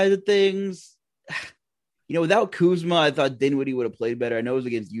 Wizards side of things, without Kuzma, I thought Dinwiddie would have played better. I know it was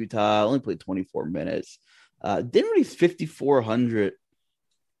against Utah. Only played 24 minutes. Dinwiddie's 5,400.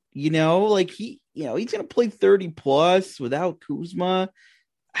 He's going to play 30 plus without Kuzma.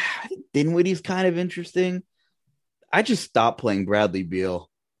 I think Dinwiddie's kind of interesting. I just stopped playing Bradley Beal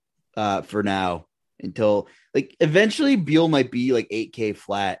for now until eventually Beal might be 8K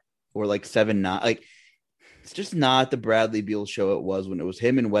flat or 7-9. It's just not the Bradley Beal show it was when it was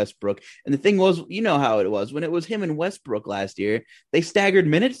him and Westbrook. And the thing was, how it was when it was him and Westbrook last year, they staggered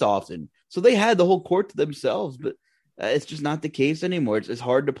minutes often. So they had the whole court to themselves, but it's just not the case anymore. It's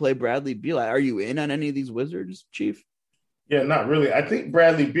hard to play Bradley Beal. Are you in on any of these Wizards, Chief? Yeah, not really. I think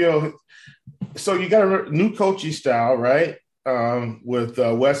Bradley Beal. So you got a new coaching style, right? With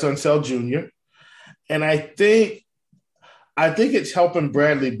Wes Unseld Jr. And I think it's helping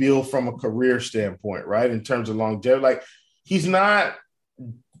Bradley Beal from a career standpoint, right? In terms of longevity. He's not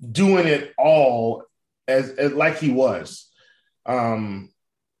doing it all as like he was. I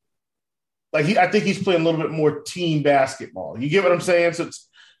think he's playing a little bit more team basketball. You get what I'm saying? So it's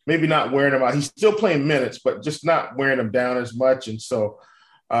maybe not wearing him out. He's still playing minutes, but just not wearing him down as much. And so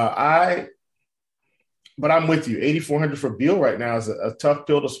but I'm with you. 8,400 for Beal right now is a tough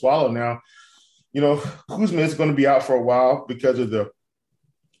pill to swallow. Now, Kuzma is going to be out for a while because of the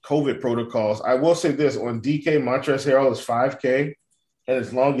COVID protocols. I will say this, on DK, Montrezl Harrell is 5K. And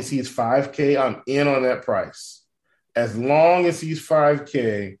as long as he's 5K, I'm in on that price. As long as he's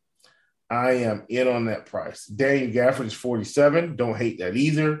 5K, I am in on that price. Daniel Gafford is 47. Don't hate that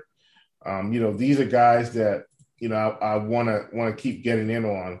either. These are guys that, I want to keep getting in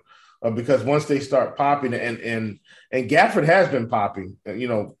on because once they start popping and Gafford has been popping,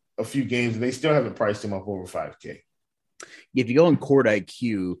 a few games, and they still haven't priced him up over 5K. If you go on Court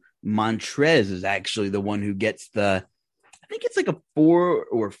IQ, Montrez is actually the one who gets I think it's a 4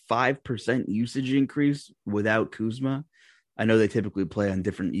 or 5% usage increase without Kuzma. I know they typically play on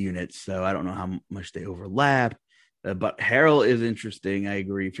different units, so I don't know how much they overlap. But Harrell is interesting. I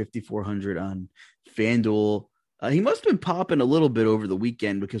agree. 5,400 on FanDuel. He must have been popping a little bit over the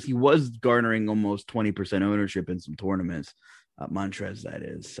weekend because he was garnering almost 20% ownership in some tournaments. Montrez, that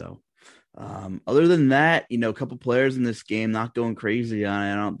is. So other than that, a couple players in this game not going crazy on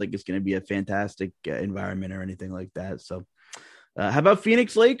it. I don't think it's going to be a fantastic environment or anything like that. So how about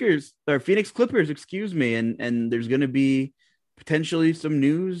Phoenix Clippers, excuse me. And there's going to be potentially some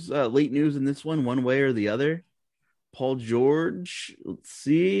news, late news in this one way or the other. Paul George, let's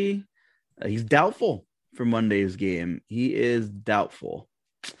see. He's doubtful for Monday's game. He is doubtful.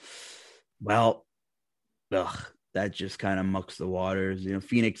 Well, that just kind of mucks the waters.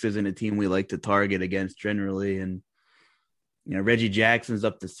 Phoenix isn't a team we like to target against generally. And, Reggie Jackson's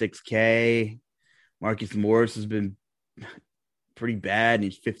up to 6K. Marcus Morris has been pretty bad, and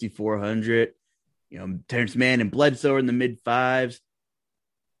he's 5,400. Terrence Mann and Bledsoe are in the mid fives.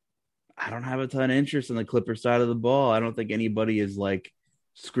 I don't have a ton of interest in the Clippers side of the ball. I don't think anybody is like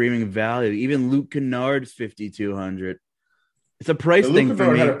screaming value. Even Luke Kennard's 5,200. It's a price thing Luke for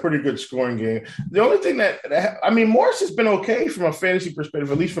Kennard me. had a pretty good scoring game. The only thing Morris has been okay from a fantasy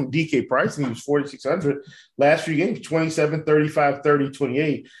perspective, at least from DK pricing. He was 4,600 last few games, 27, 35, 30,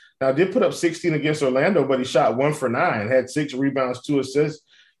 28. Now, I did put up 16 against Orlando, but he shot 1 for 9, had 6 rebounds, 2 assists,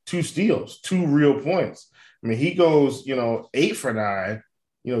 2 steals, 2 real points. I mean, he goes, 8 for 9,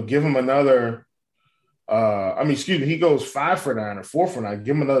 give him another he goes 5 for 9 or 4 for 9,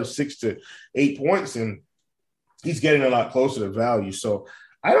 give him another 6 to 8 points, and he's getting a lot closer to value. So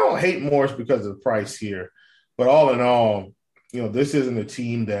I don't hate Morris because of the price here. But all in all, this isn't a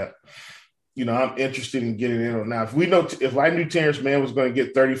team that, I'm interested in getting in on. Now, if I knew Terrence Mann was going to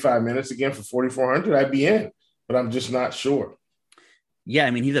get 35 minutes again for 4,400, I'd be in. But I'm just not sure. Yeah,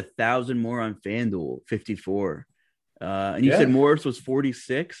 I mean, he's 1,000 more on FanDuel, 54. And you said Morris was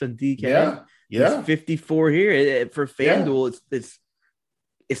 46 on DK? Yeah. He's 54 here. For FanDuel,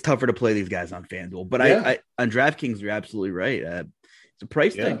 it's tougher to play these guys on FanDuel. But I on DraftKings, you're absolutely right. It's a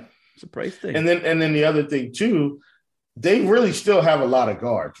price thing. It's a price thing. And then the other thing, too, they really still have a lot of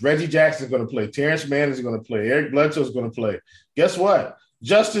guards. Reggie Jackson is going to play. Terrence Mann is going to play. Eric Bledsoe is going to play. Guess what?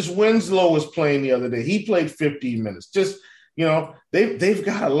 Justice Winslow was playing the other day. He played 15 minutes. Just, they've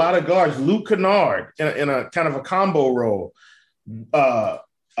got a lot of guards. Luke Kennard in a kind of a combo role.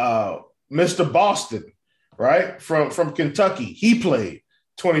 Mr. Boston, right, from Kentucky, he played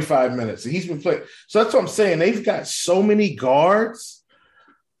 25 minutes. And he's been playing. So that's what I'm saying. They've got so many guards.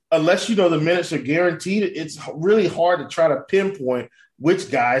 Unless the minutes are guaranteed, it's really hard to try to pinpoint which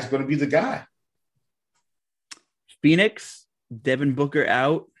guy is going to be the guy. Phoenix, Devin Booker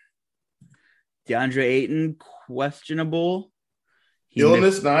out. DeAndre Ayton, questionable.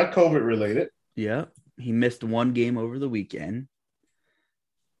 Illness, not COVID related. Yeah. He missed 1 game over the weekend.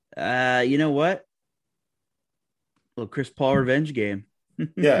 You know what? A little Chris Paul revenge game.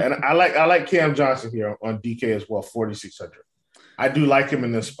 Yeah, and I like Cam Johnson here on DK as well, 4,600. I do like him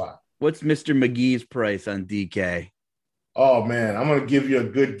in this spot. What's Mr. McGee's price on DK? Oh, man, I'm going to give you a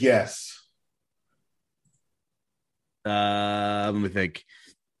good guess. Let me think.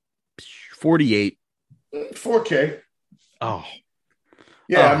 48. 4K. Oh.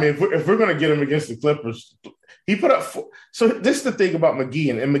 Yeah, I mean, if we're going to get him against the Clippers, he put up so this is the thing about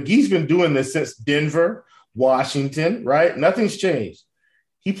McGee, and McGee's been doing this since Denver, Washington, right? Nothing's changed.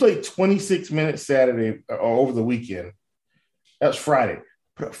 He played 26 minutes Saturday or over the weekend. That's Friday.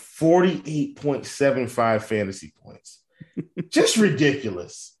 Put up 48.75 fantasy points. Just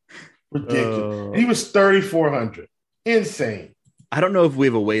ridiculous. Ridiculous. He was 3,400. Insane. I don't know if we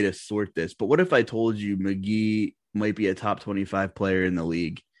have a way to sort this, but what if I told you McGee might be a top 25 player in the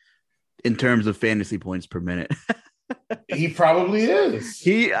league in terms of fantasy points per minute? He probably is.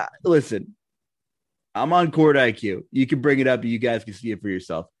 Listen, I'm on Court IQ. You can bring it up. You guys can see it for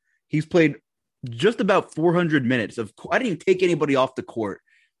yourself. He's played just about 400 minutes I didn't even take anybody off the court.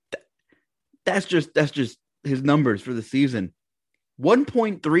 That's just his numbers for the season.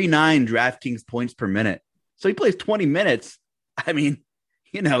 1.39 DraftKings points per minute. So he plays 20 minutes. I mean,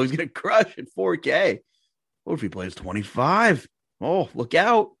 he's going to crush at 4K. What if he plays 25? Oh, look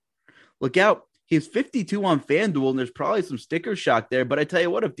out. Look out. He's 52 on FanDuel, and there's probably some sticker shock there. But I tell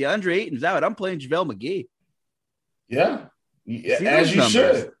you what, if DeAndre Ayton's out, I'm playing JaVale McGee. Yeah. As you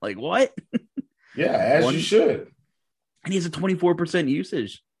should. Like, what? Yeah, as you should. And he has a 24%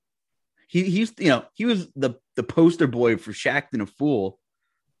 usage. He was the poster boy for Shaqtin' a Fool,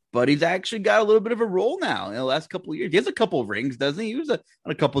 but he's actually got a little bit of a role now in the last couple of years. He has a couple of rings, doesn't he? He was on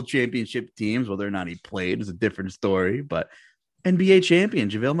a couple of championship teams. Whether or not he played is a different story, but NBA champion,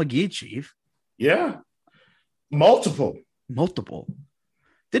 JaVale McGee, Chief. Yeah. Multiple.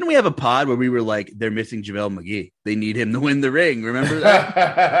 Didn't we have a pod where we were like, they're missing JaVale McGee? They need him to win the ring. Remember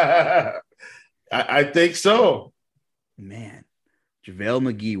that? I think so. Man,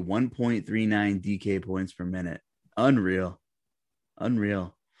 JaVale McGee, 1.39 DK points per minute. Unreal.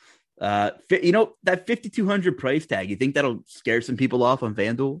 That 5,200 price tag, you think that'll scare some people off on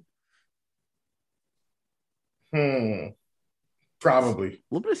FanDuel? Probably. A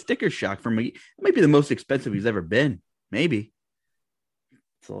little bit of sticker shock for McGee. It might be the most expensive he's ever been. Maybe.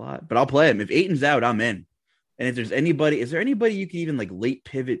 It's a lot, but I'll play him. If Ayton's out, I'm in. And if there's anybody, is there anybody you can even like late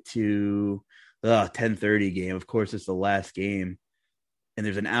pivot to 10:30 game? Of course, it's the last game. And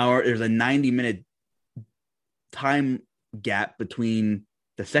there's a 90-minute time gap between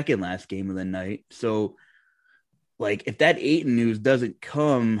the second last game of the night. So, like, if that Ayton news doesn't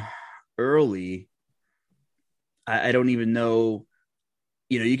come early, I don't even know.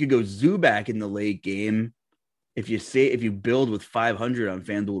 You could go Zubac in the late game if you build with 500 on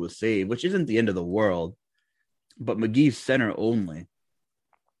FanDuel to save, which isn't the end of the world, but McGee's center only.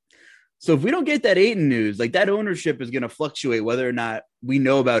 So if we don't get that Ayton news, like that ownership is going to fluctuate whether or not we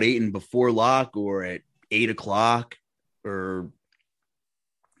know about Ayton before lock or at 8 o'clock, or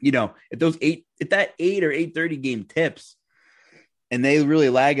if that 8 or 8:30 game tips and they really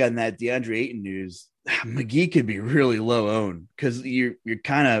lag on that DeAndre Ayton news, McGee could be really low owned because you're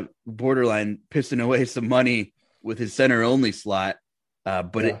kind of borderline pissing away some money with his center only slot.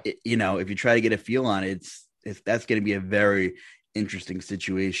 But if you try to get a feel on it, that's going to be a very interesting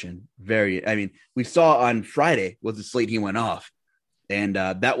situation. We saw on Friday was the slate he went off, and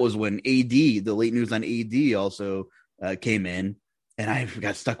that was when the late news on AD also came in, and I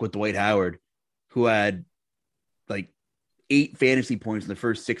got stuck with Dwight Howard, who had like 8 fantasy points in the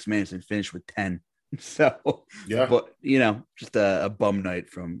first 6 minutes and finished with 10. So, yeah, but just a bum night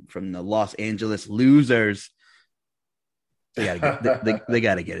from the Los Angeles losers. They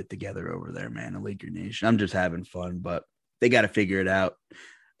gotta get it together over there, man. The Laker Nation. I'm just having fun, but they got to figure it out.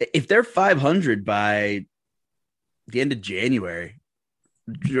 If they're 500 by the end of January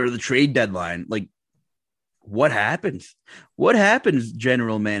or the trade deadline, like, what happens? What happens,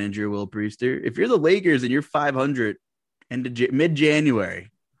 General Manager Will Priester? If you're the Lakers and you're 500 into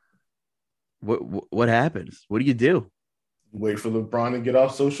mid-January, what happens? What do you do? Wait for LeBron to get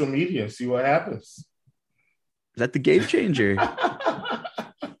off social media and see what happens. Is that the game changer?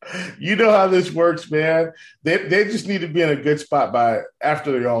 You know how this works, man. They just need to be in a good spot by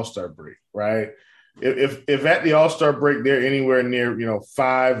after the All-Star break, right? If at the All-Star break they're anywhere near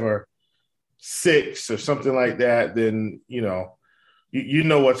 5 or 6 or something like that, then you know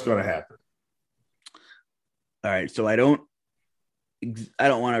what's going to happen. All right, so I don't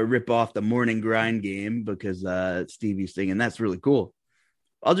want to rip off the morning grind game because Stevie's thing, and that's really cool.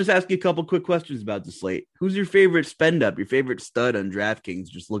 I'll just ask you a couple quick questions about the slate. Who's your favorite spend up, your favorite stud on DraftKings?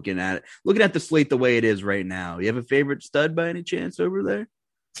 Just looking at the slate the way it is right now. You have a favorite stud by any chance over there?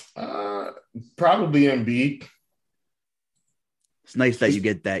 Probably Embiid. It's nice that you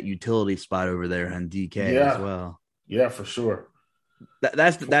get that utility spot over there on DK as well. Yeah, for sure.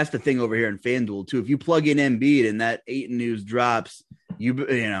 That's the thing over here in FanDuel too. If you plug in Embiid and that Ayton news drops, you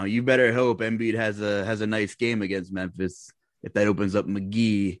better hope Embiid has a nice game against Memphis. If that opens up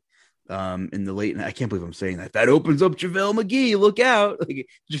McGee in the late night, I can't believe I'm saying that. If that opens up JaVale McGee, look out! Like, it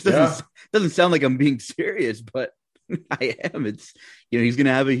just doesn't sound like I'm being serious, but I am. It's he's going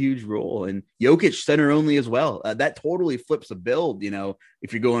to have a huge role, and Jokic center only as well. That totally flips a build.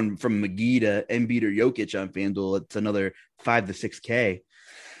 If you're going from McGee to Embiid or Jokic on FanDuel, it's another 5 to 6K.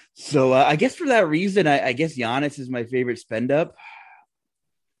 So I guess for that reason, I guess Giannis is my favorite spend up.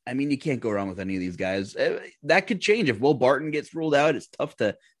 I mean, you can't go wrong with any of these guys. That could change. If Will Barton gets ruled out, it's tough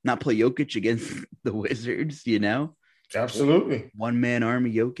to not play Jokic against the Wizards, Absolutely. One-man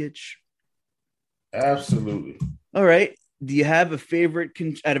army Jokic. Absolutely. All right. Do you have a favorite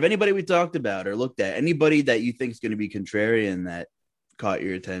out of anybody we talked about or looked at? Anybody that you think is going to be contrarian that caught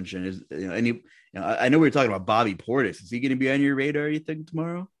your attention? Is I know we were talking about Bobby Portis. Is he going to be on your radar, you think,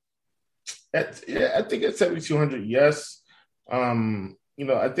 tomorrow? I think at 7,200, yes.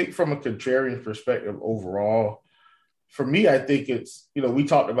 I think from a contrarian perspective overall, for me, I think it's, we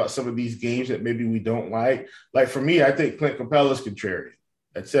talked about some of these games that maybe we don't like. Like for me, I think Clint Capella is contrarian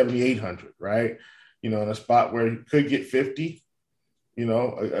at 7,800, right? In a spot where he could get 50,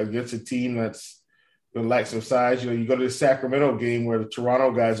 against a team that's going to lack some size. You go to the Sacramento game where the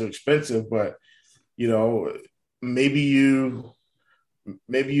Toronto guys are expensive, but, maybe you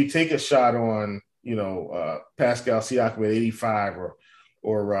take a shot on, Pascal Siakam at 85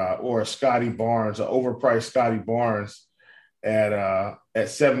 or Scotty Barnes, or overpriced Scotty Barnes at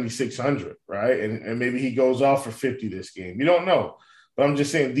 7,600, right? And maybe he goes off for 50 this game. You don't know. But I'm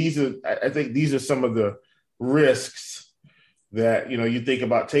just saying I think these are some of the risks that, you think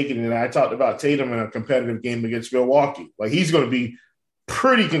about taking. And I talked about Tatum in a competitive game against Milwaukee. Like, he's going to be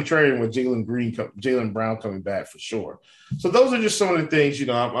pretty contrarian with Jaylen Brown coming back for sure. So those are just some of the things,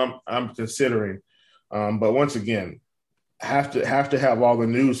 I'm considering. But once again, have to have all the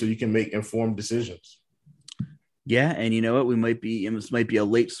news so you can make informed decisions. Yeah, and you know what? This might be a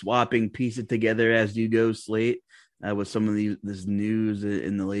late swapping, piece it together as you go slate with some of this news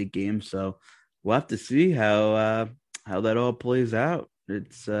in the late game. So we'll have to see how that all plays out.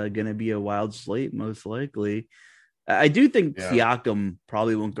 It's going to be a wild slate, most likely. I do think Yeah. Siakam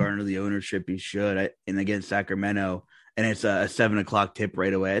probably won't garner the ownership he should and against Sacramento, and it's a 7 o'clock tip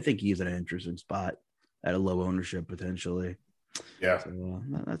right away. I think he's in an interesting spot at a low ownership potentially. Yeah. So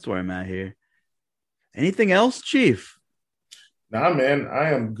that's where I'm at here. Anything else, Chief? Nah, man,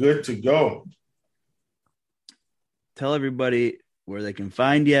 I am good to go. Tell everybody where they can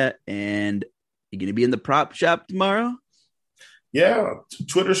find you, and you're going to be in the prop shop tomorrow. Yeah,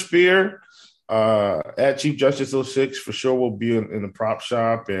 Twitter Spear at Chief Justice 06 for sure. We'll be in the prop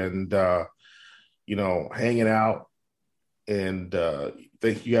shop and hanging out. And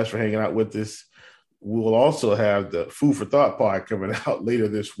thank you guys for hanging out with us. We'll also have the Food for Thought pod coming out later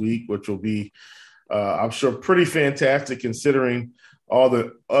this week, which will be, I'm sure, pretty fantastic considering all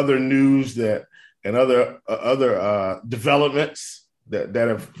the other news that and other developments that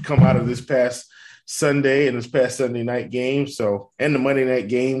have come out of this past Sunday and this past Sunday night game. So, and the Monday night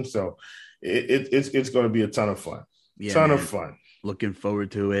game. So, it's going to be a ton of fun. Yeah, ton man. of fun. Looking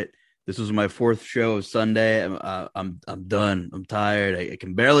forward to it. This was my fourth show of Sunday. I'm done. I'm tired. I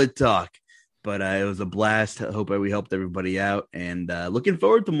can barely talk, but it was a blast. I hope we helped everybody out, and looking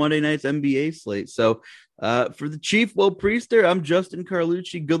forward to Monday night's NBA slate. So, for the Chief, Will Priester, I'm Justin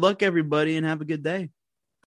Carlucci. Good luck, everybody, and have a good day.